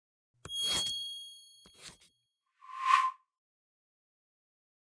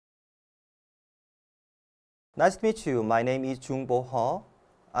Nice to meet you. My name is Jungbo He.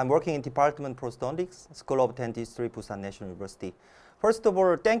 I'm working in Department of Prosthodontics, School of Dentistry, Pusan National University. First of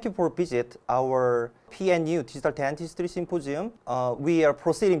all, thank you for visit our PNU Digital Dentistry Symposium. We are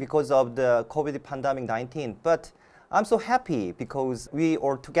proceeding because of the COVID pandemic-19, but I'm so happy because we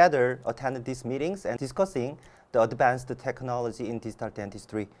all together attended these meetings and discussing the advanced technology in digital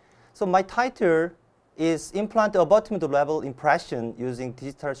dentistry. So my title is Implant Abutment Level Impression using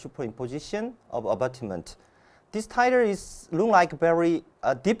Digital Superimposition of Abutment. This title looks like very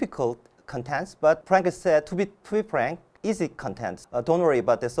difficult contents, but frankly said, to be frank, easy contents. Don't worry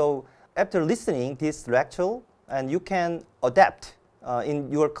about that. So after listening this lecture, and you can adapt in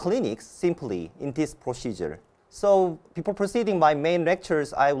your clinics simply in this procedure. So before proceeding my main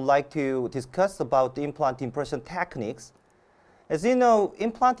lectures, I would like to discuss about the implant impression techniques. As you know,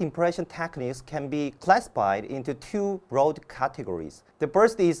 implant impression techniques can be classified into two broad categories. The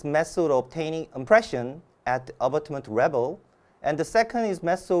first is method of obtaining impression at the abutment level, and the second is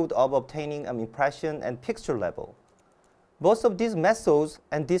method of obtaining an impression at picture level. Both of these methods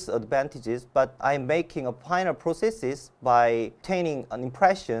and disadvantages, but I'm making a final processes by obtaining an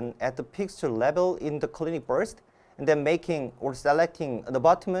impression at the picture level in the clinic first, and then making or selecting an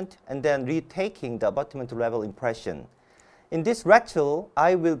abutment, and then retaking the abutment level impression. In this lecture,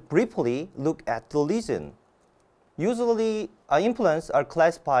 I will briefly look at the lesion. Usually, implants are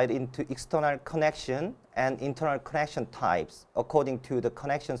classified into external connection and internal connection types according to the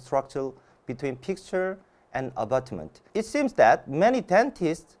connection structure between picture and abutment. It seems that many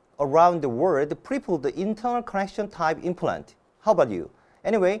dentists around the world prefer the internal connection type implant. How about you?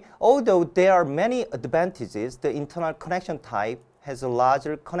 Anyway, although there are many advantages, the internal connection type has a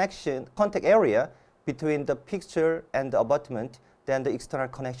larger contact area between the picture and the abutment than the external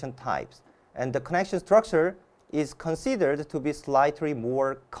connection types. And the connection structure is considered to be slightly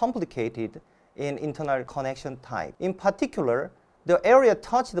more complicated in internal connection type. In particular, the area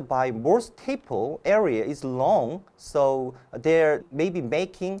touched by Morse taper area is long, so there may be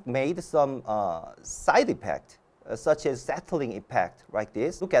made some side effect, such as settling effect like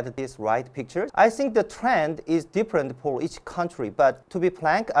this. Look at this right picture. I think the trend is different for each country, but to be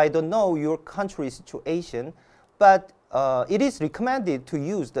frank, I don't know your country's situation, but it is recommended to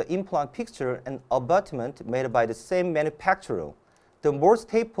use the implant picture and abutment made by the same manufacturer. The Morse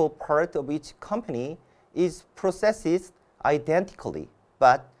taper part of each company is processed identically,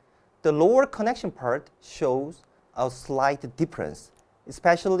 but the lower connection part shows a slight difference,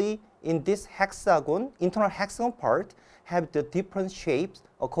 especially in this hexagon. Internal hexagon part have the different shapes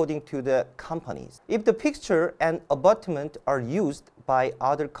according to the companies. If the picture and abutment are used by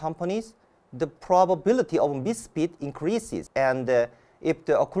other companies, the probability of misfit increases, and if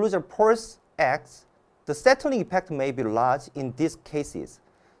the occlusal force acts, the settling effect may be large in these cases.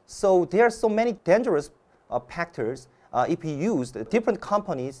 So there are so many dangerous factors if you use the different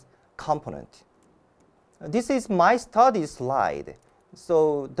companies' component. This is my study slide.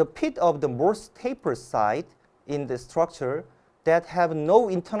 So the pit of the Morse taper side in the structure that have no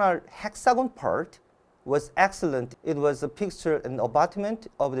internal hexagon part was excellent. It was a picture and abutment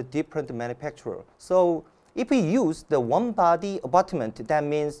of the different manufacturer. So if we use the one body abutment, that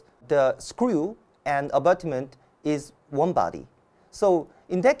means the screw and abutment is one body. So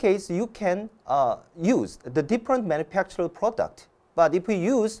in that case, you can use the different manufacturer product. But if we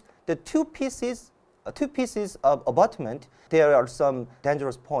use the two pieces of abutment, there are some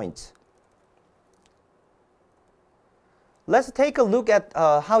dangerous points. Let's take a look at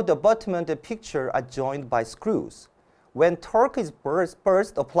how the abutment and picture are joined by screws. When torque is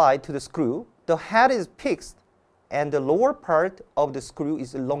first applied to the screw, the head is fixed and the lower part of the screw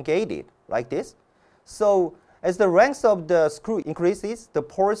is elongated like this. So as the length of the screw increases, the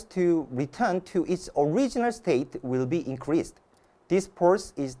force to return to its original state will be increased. This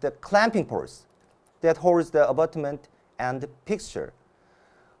force is the clamping force that holds the abutment and the picture.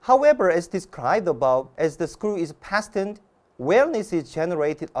 However, as described above, as the screw is fastened, wearness is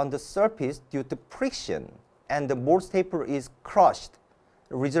generated on the surface due to friction, and the Morse taper is crushed,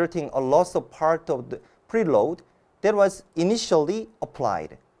 resulting in a loss of part of the preload that was initially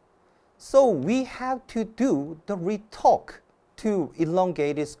applied. So we have to do the retorque to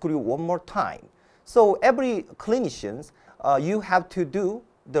elongate the screw one more time. So every clinician, you have to do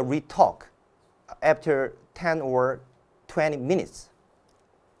the retorque after 10 or 20 minutes.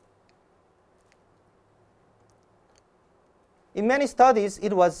 In many studies,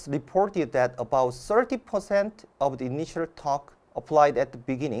 it was reported that about 30% of the initial torque applied at the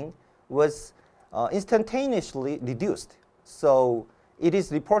beginning was instantaneously reduced. So it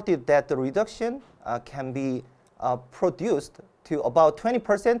is reported that the reduction can be produced to about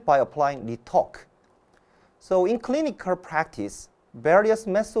 20% by applying retorque. So in clinical practice, various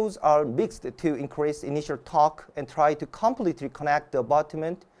methods are mixed to increase initial torque and try to completely connect the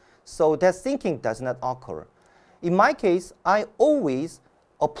abutment so that sinking does not occur. In my case, I always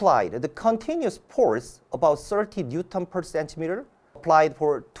applied the continuous force about 30 Newton per centimeter, applied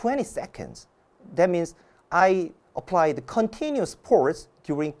for 20 seconds. That means I applied continuous force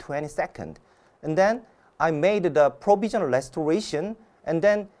during 20 seconds. And then I made the provisional restoration and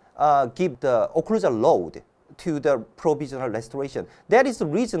then give the occlusal load to the provisional restoration. That is the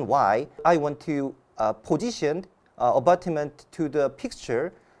reason why I want to position abutment to the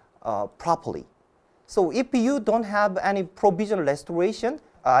picture properly. So if you don't have any provisional restoration,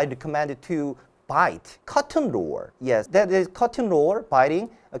 I recommend to bite cotton roller. Yes, that is cotton roller biting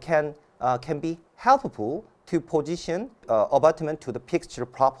can be helpful to position abutment to the picture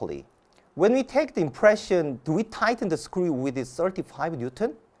properly. When we take the impression, do we tighten the screw with 35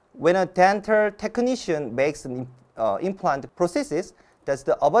 Newton? When a dental technician makes an implant prosthesis, does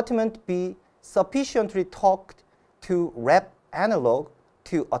the abutment be sufficiently torqued to wrap analog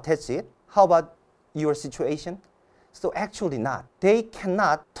to attach it? How about your situation? So actually not. They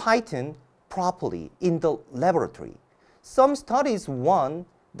cannot tighten properly in the laboratory. Some studies warn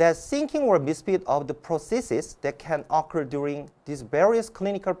that sinking or misfit of the prosthesis that can occur during these various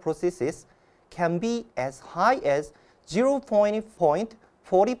clinical prostheses can be as high as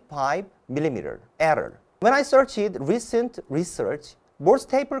 0.45 millimeter error. When I searched recent research, most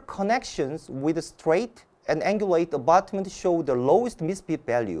taper connections with straight and angulate abutment show the lowest misfit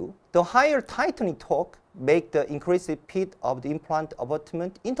value. The higher tightening torque make the increased fit of the implant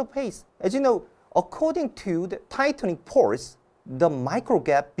abutment interface. As you know, according to the tightening force, the micro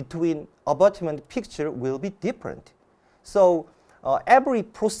gap between abutment picture will be different. So every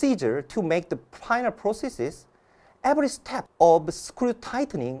procedure to make the final prosthesis, every step of screw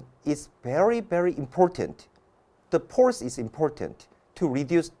tightening is very, very important. The force is important to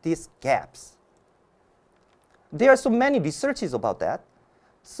reduce these gaps. There are so many researches about that.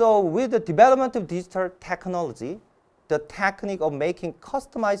 So with the development of digital technology, the technique of making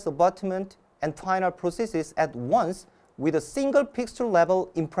customized abutment and final prosthesis at once with a single pixel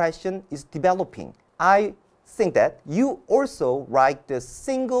level impression is developing. I think that you also write the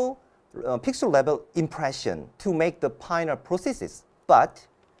single pixel level impression to make the final prosthesis. But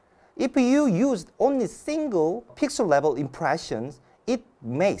if you used only single pixel level impressions, it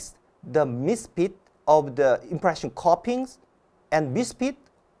makes the misfit of the impression copyings and misfit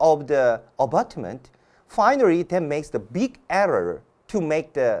of the abutment. Finally, that makes the big error to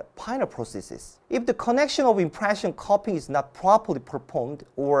make the final prosthesis. If the connection of impression copying is not properly performed,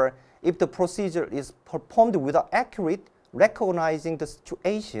 or if the procedure is performed without accurate recognizing the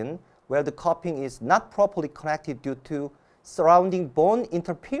situation where the copying is not properly connected due to surrounding bone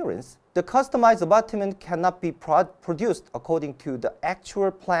interference, the customized abutment cannot be produced according to the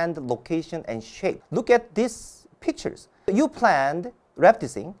actual planned location and shape. Look at these pictures. You planned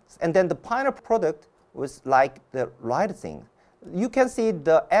repticing, and then the final product was like the right thing. You can see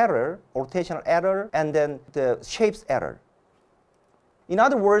the error, rotational error, and then the shapes error. In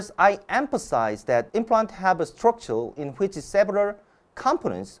other words, I emphasize that implants have a structure in which several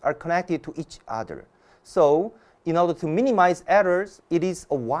components are connected to each other. So, in order to minimize errors, it is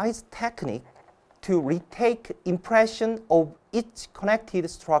a wise technique to retake impression of each connected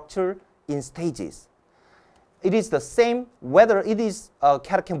structure in stages. It is the same whether it is a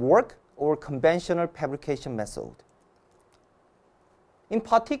CAD/CAM work or conventional fabrication method. In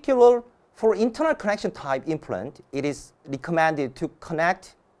particular, for internal connection type implant, it is recommended to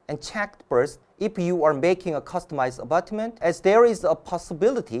connect and check first if you are making a customized abutment, as there is a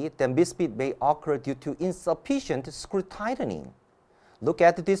possibility that misfit may occur due to insufficient screw tightening. Look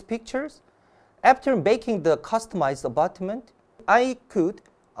at these pictures. After making the customized abutment, I could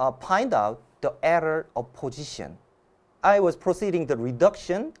find out the error of position. I was proceeding the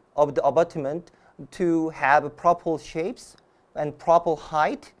reduction of the abutment to have proper shapes and proper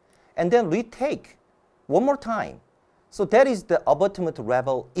height, and then retake one more time. So that is the abutment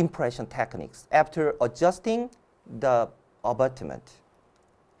level impression techniques after adjusting the abutment.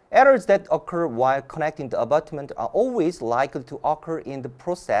 Errors that occur while connecting the abutment are always likely to occur in the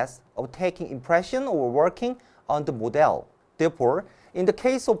process of taking impression or working on the model. Therefore, in the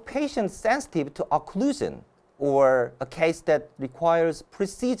case of patients sensitive to occlusion, or a case that requires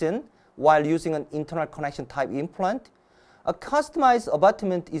precision while using an internal connection type implant, a customized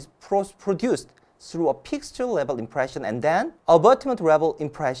abutment is produced through a pixel level impression, and then abutment level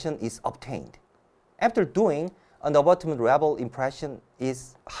impression is obtained. After doing an abutment level impression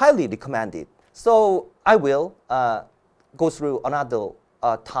is highly recommended. So I will go through another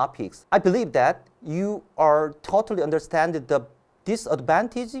topics. I believe that you are totally understand the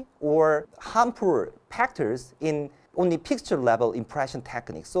disadvantage or harmful factors in only picture level impression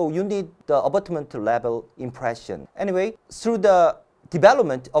technique. So you need the abutment level impression. Anyway, through the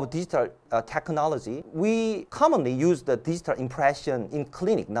development of digital technology, we commonly use the digital impression in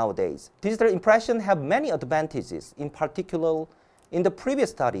clinic nowadays. Digital impression have many advantages. In particular, in the previous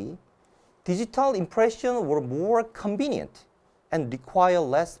study, digital impression were more convenient and require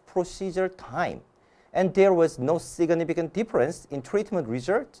less procedure time. And there was no significant difference in treatment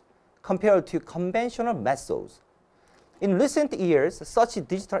results compared to conventional methods. In recent years, such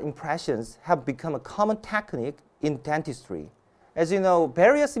digital impressions have become a common technique in dentistry. As you know,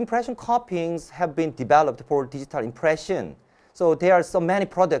 various impression copyings have been developed for digital impression. So there are so many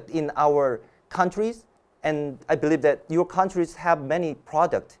products in our countries, and I believe that your countries have many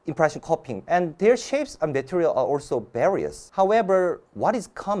product impression copying, and their shapes and material are also various. However, what is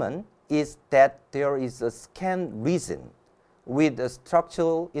common is that there is a scan resin with a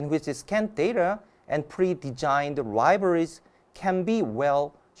structure in which the scan data and pre-designed libraries can be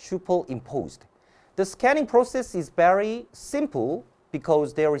well superimposed. The scanning process is very simple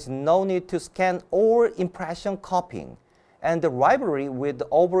because there is no need to scan all impression copying, and the library with the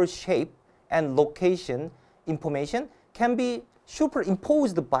overall shape and location information can be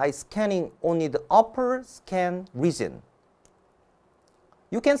superimposed by scanning only the upper scan region.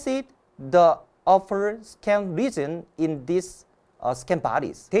 You can see the upper scan region in these scan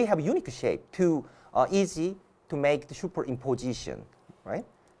bodies. They have unique shape to easy to make the superimposition, right?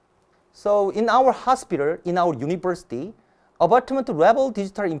 So in our hospital, in our university, abutment level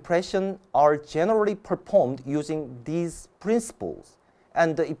digital impression are generally performed using these principles,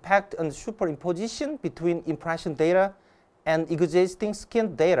 and the effect on superimposition between impression data and existing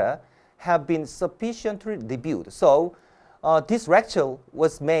skin data have been sufficiently reviewed. So this lecture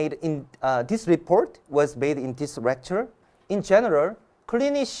was made in this report was made in this lecture. In general,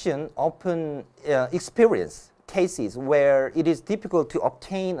 clinicians often experience cases where it is difficult to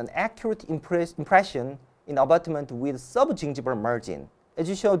obtain an accurate impression in abutment with subgingival margin. As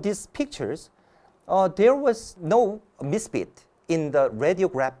you show these pictures, there was no misfit in the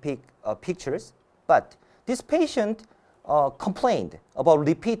radiographic pictures, but this patient complained about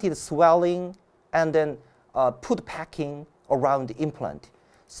repeated swelling and then food packing around the implant.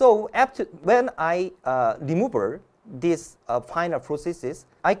 So when I removed these final processes,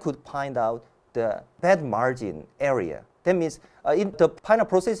 I could find out the bed margin area. That means in the final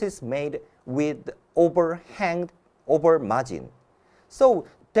processes made with overhang over margin. So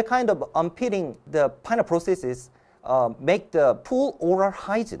the kind of unpitting the final processes make the poor oral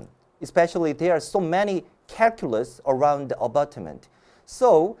hygiene, especially there are so many calculus around the abutment.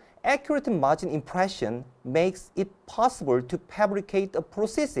 So accurate margin impression makes it possible to fabricate a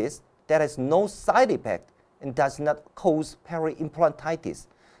prosthesis that has no side effect and does not cause peri-implantitis.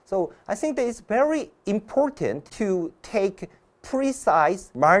 So I think that it's very important to take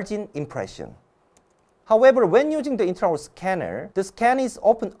precise margin impression. However, when using the intraoral scanner, the scan is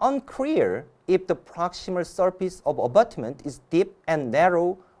often unclear if the proximal surface of abutment is deep and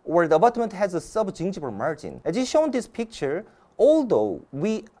narrow or the abutment has a subgingival margin. As is shown in this picture, although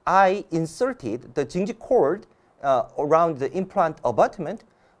I inserted the gingival cord around the implant abutment,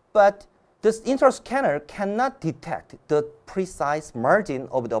 but this intraoral scanner cannot detect the precise margin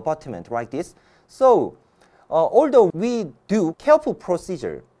of the abutment like this. So, although we do careful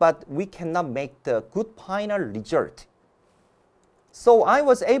procedure, but we cannot make the good final result. So I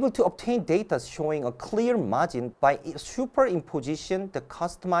was able to obtain data showing a clear margin by superimposition the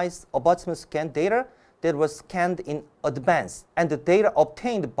customized abutment scan data that was scanned in advance, and the data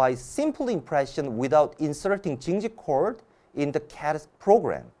obtained by simple impression without inserting gingival cord in the CAD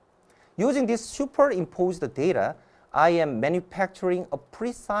program. Using this superimposed data, I am manufacturing a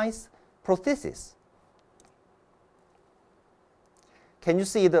precise prosthesis. Can you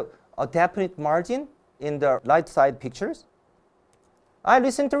see the definite margin in the right side pictures? I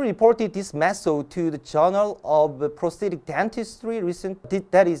recently reported this method to the Journal of Prosthetic Dentistry.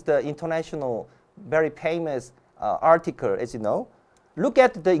 That is the international, very famous article, as you know. Look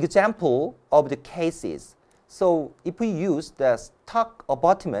at the example of the cases. So if we use the stock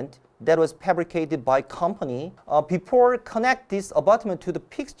abutment that was fabricated by company, before connect this abutment to the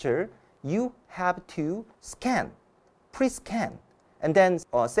picture, you have to scan, pre-scan, and then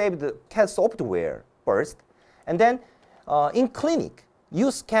save the CAD software first. And then in clinic, you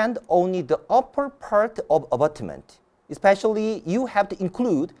scanned only the upper part of abutment. Especially, you have to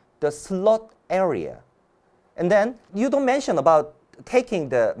include the slot area. And then you don't mention about taking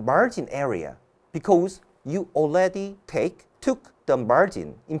the margin area because you already took the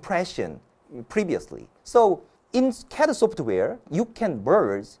margin impression previously. So in CAD software, you can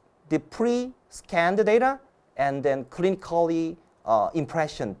merge the pre-scanned data and then clinically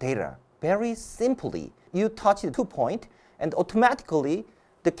impression data very simply. You touch the 2 points and automatically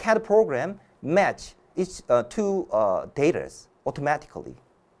the CAD program match its two data automatically.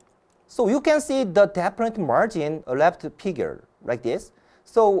 So you can see the definite margin left figure like this.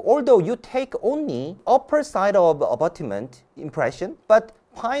 So although you take only upper side of abutment impression, but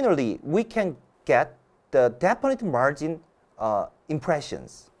finally we can get the definite margin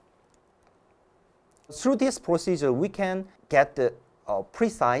impressions. Through this procedure, we can get the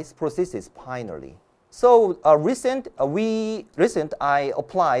precise prosthesis finally. So recent I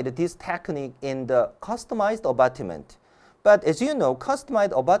applied this technique in the customized abutment. But as you know,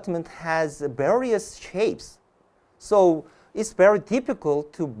 customized abutment has various shapes. So it's very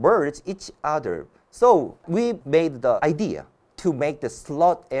difficult to merge each other. So we made the idea to make the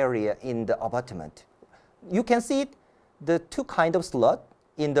slot area in the abutment. You can see the two kinds of slot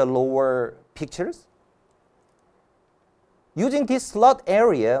in the lower pictures. Using this slot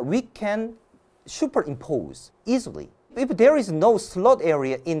area, we can superimpose easily. If there is no slot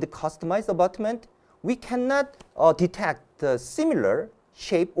area in the customized abutment, we cannot detect the similar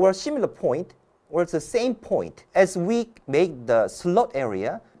shape or similar point or the same point. As we make the slot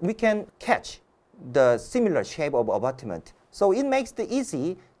area, we can catch the similar shape of abutment. So it makes it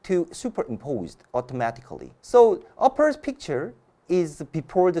easy to superimpose automatically. So upper picture is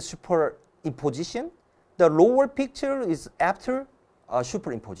before the superimposition. The lower picture is after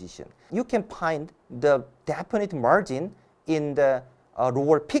superimposition. You can find the definite margin in the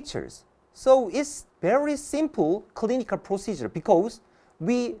lower pictures. So it's very simple clinical procedure because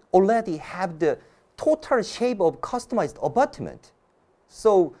we already have the total shape of customized abutment.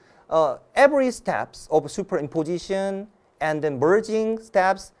 So every steps of superimposition and then merging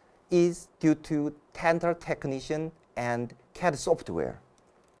steps is due to dental technician and CAD software.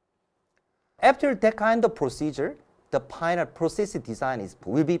 After that kind of procedure, the final prosthesis design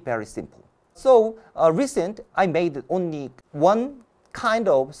will be very simple. So I made only one kind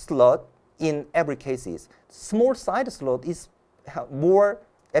of slot in every cases. Small side slot is more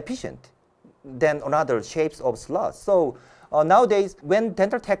efficient than another shapes of slots. So nowadays, when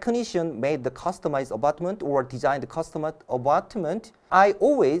dental technician made the customized abutment or designed the customized abutment, I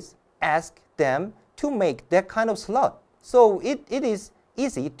always ask them to make that kind of slot. So it is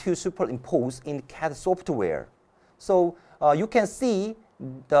easy to superimpose in CAD software. So you can see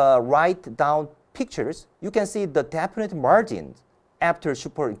the right down pictures. You can see the definite margins after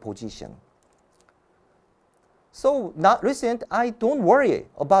superimposition. So I don't worry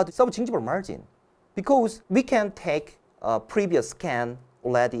about the subgingival margin because we can take previous scan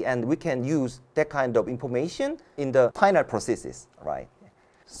already and we can use that kind of information in the final prosthesis, right?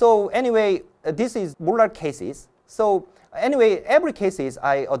 So anyway, this is molar cases. So anyway, every cases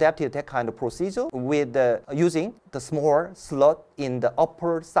I adapted that kind of procedure with using the small slot in the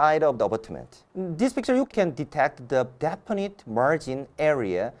upper side of the abutment. In this picture, you can detect the definite margin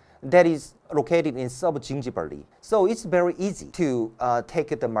area that is located in subgingivally. So it's very easy to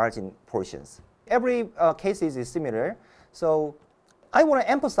take the margin portions. Every cases is similar. So I want to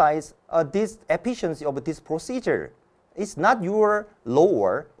emphasize this efficiency of this procedure. It's not your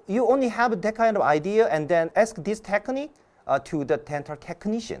lower. You only have that kind of idea and then ask this technique to the dental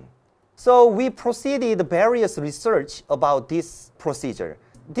technician. So we proceeded various research about this procedure.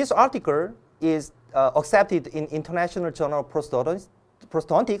 This article is accepted in International Journal of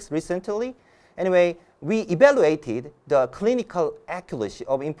Prosthodontics recently. Anyway, we evaluated the clinical accuracy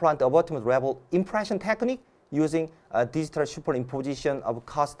of implant abutment level impression technique using digital superimposition of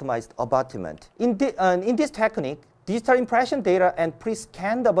customized abutment. In this technique, digital impression data and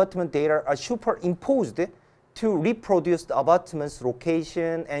pre-scanned abutment data are superimposed to reproduce the abutment's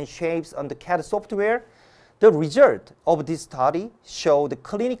location and shapes on the CAD software. The result of this study showed the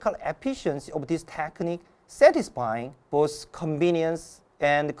clinical efficiency of this technique satisfying both convenience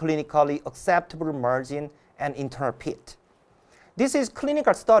and clinically acceptable margin and internal fit. This is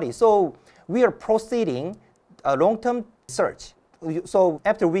clinical study, so we are proceeding a long-term research. So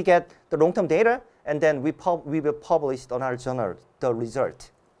after we get the long-term data, and then we will publish on our journal the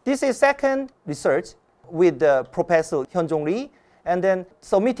result. This is second research with Professor Hyunjong Lee, and then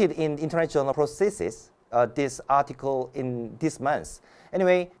submitted in International Prosthesis, this article in this month.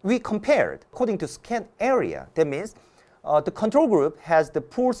 Anyway, we compared according to scan area. That means the control group has the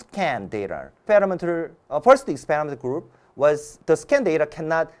full scan data. First experimental group was the scan data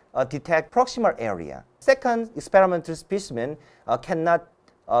cannot detect proximal area. Second experimental specimen cannot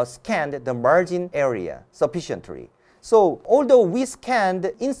scan the margin area sufficiently. So although we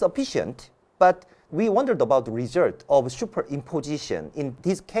scanned insufficient, but we wondered about the result of superimposition in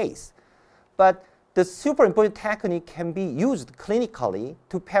this case. But the superimposition technique can be used clinically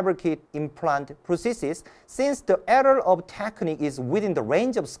to fabricate implant prostheses since the error of technique is within the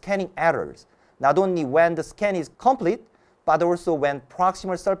range of scanning errors, not only when the scan is complete, but also when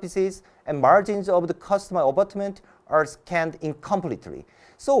proximal surfaces and margins of the customized abutment are scanned incompletely.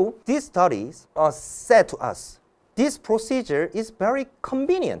 So these studies said to us, this procedure is very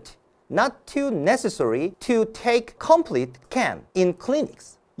convenient, not too necessary to take complete scan in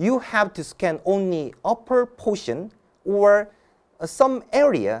clinics. You have to scan only upper portion or some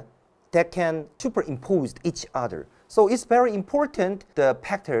area that can superimpose each other. So it's very important, the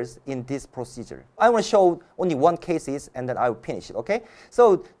factors in this procedure. I want to show only one cases and then I will finish it, okay?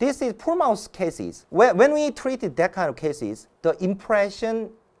 So this is full mouth cases. When we treated that kind of cases, the impression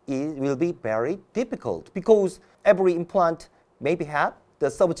will be very difficult because every implant maybe have the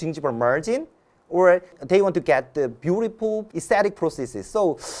subgingival margin, or they want to get the beautiful aesthetic prosthesis.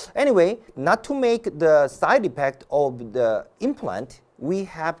 So anyway, not to make the side effect of the implant, we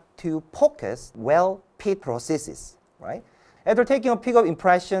have to focus well-fit prosthesis, right? After taking a pickup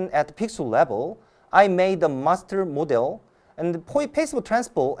impression at the pixel level, I made the master model, and the passive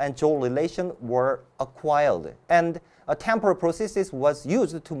transport and jaw relation were acquired, and a temporal prosthesis was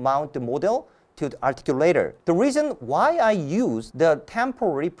used to mount the model to the articulator. The reason why I use the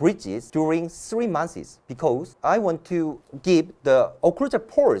temporary bridges during 3 months is because I want to give the occlusal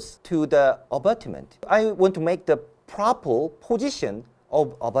force to the abutment. I want to make the proper position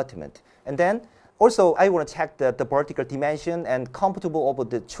of abutment. And then also I want to check the vertical dimension and comfortable of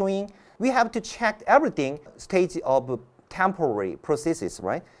the chewing. We have to check everything stage of temporary prosthesis,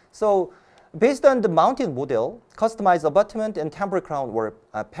 right? So based on the mounted model, customized abutment and temporary crown were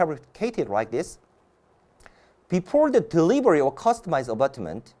fabricated like this. Before the delivery of customized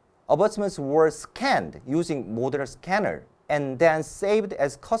abutment, abutments were scanned using modular scanner and then saved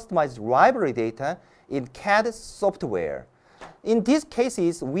as customized library data in CAD software. In these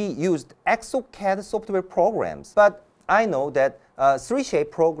cases, we used ExoCAD software programs, but I know that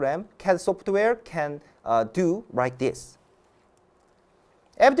 3Shape program CAD software can do like this.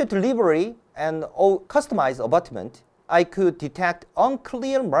 After delivery and customized abutment, I could detect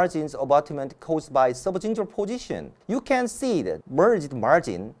unclear margins of abutment caused by subgingival position. You can see the merged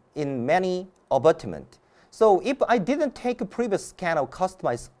margin in many abutment. So if I didn't take a previous scan of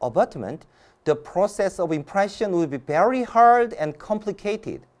customized abutment, the process of impression would be very hard and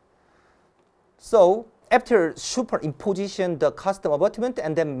complicated. So after superimposition the custom abutment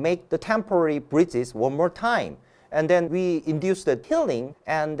and then make the temporary bridges one more time. And then we induce the healing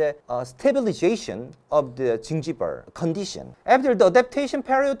and stabilization of the gingival condition. After the adaptation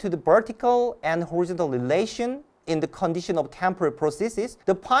period to the vertical and horizontal relation in the condition of temporary prosthesis,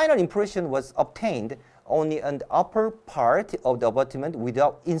 the final impression was obtained only on the upper part of the abutment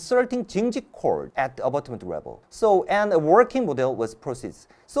without inserting gingival cord at the abutment level. So, and a working model was processed.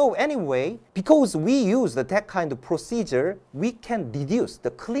 So anyway, because we use that kind of procedure, we can reduce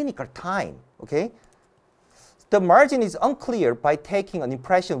the clinical time, okay? The margin is unclear by taking an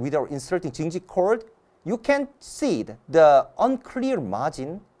impression without inserting gingival cord. You can see the unclear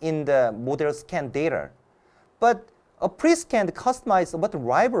margin in the model scan data. But a pre-scanned customized abutment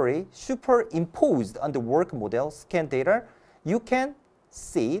library superimposed on the work model scan data, you can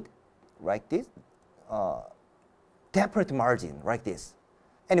see it like this, definite margin like this.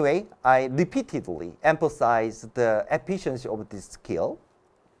 Anyway, I repeatedly emphasize the efficiency of this skill.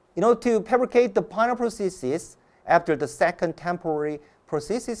 In order to fabricate the final prosthesis after the second temporary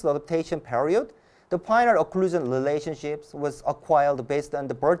prosthesis adaptation period, the final occlusion relationships was acquired based on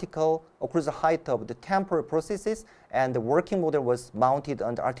the vertical occlusal height of the temporary prosthesis, and the working model was mounted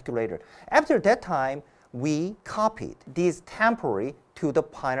on the articulator. After that time, we copied these temporary to the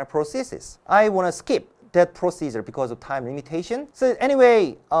final prosthesis. I want to skip that procedure because of time limitation. So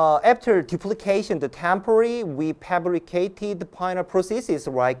anyway, after duplication the temporary, we fabricated the final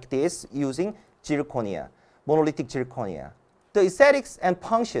prosthesis like this using zirconia, monolithic zirconia. The aesthetics and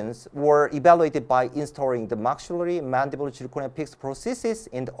functions were evaluated by installing the maxillary mandibular zirconia fixed prosthesis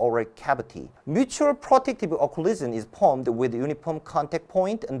in the oral cavity. Mutual protective occlusion is formed with uniform contact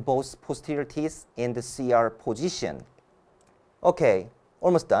point on both posterior teeth in the CR position. Okay,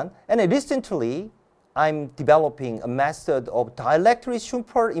 almost done. And recently, I'm developing a method of directly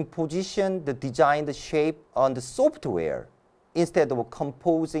superimposition the designed shape on the software instead of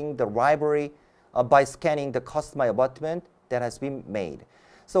composing the library by scanning the customized abutment that has been made.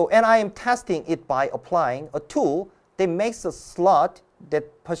 So, and I am testing it by applying a tool that makes a slot that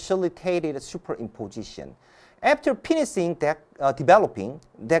facilitated superimposition. After finishing that, developing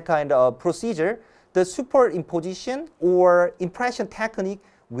that kind of procedure, the superimposition or impression technique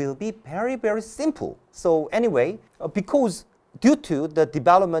will be very, very simple. So anyway, because due to the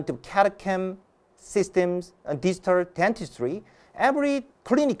development of CAD/CAM systems and digital dentistry, every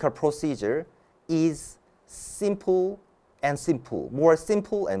clinical procedure is simple and simple, more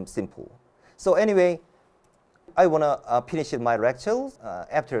simple and simple. So anyway, I want to finish my lecture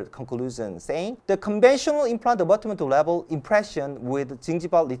after conclusion saying the conventional implant abutment level impression with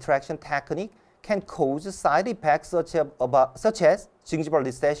gingival retraction technique can cause side effects such as gingival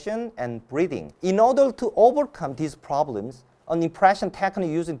recession and bleeding. In order to overcome these problems, an impression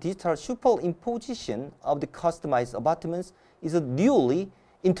technique using digital superimposition of the customized abutments is newly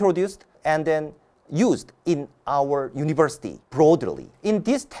introduced and then used in our university broadly. In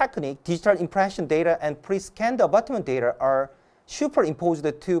this technique, digital impression data and pre-scanned abutment data are superimposed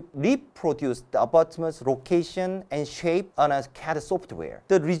to reproduce the abutment's location and shape on a CAD software.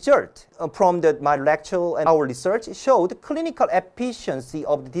 The result from my lecture and our research showed clinical efficiency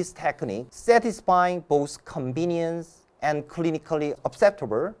of this technique, satisfying both convenience and clinically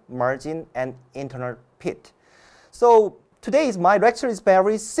acceptable margin and internal fit. So today's my lecture is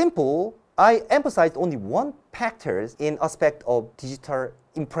very simple. I emphasized only one factor in aspect of digital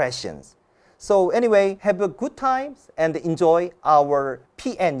impressions. So anyway, have a good time and enjoy our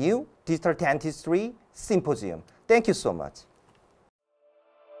PNU Digital Dentistry Symposium. Thank you so much.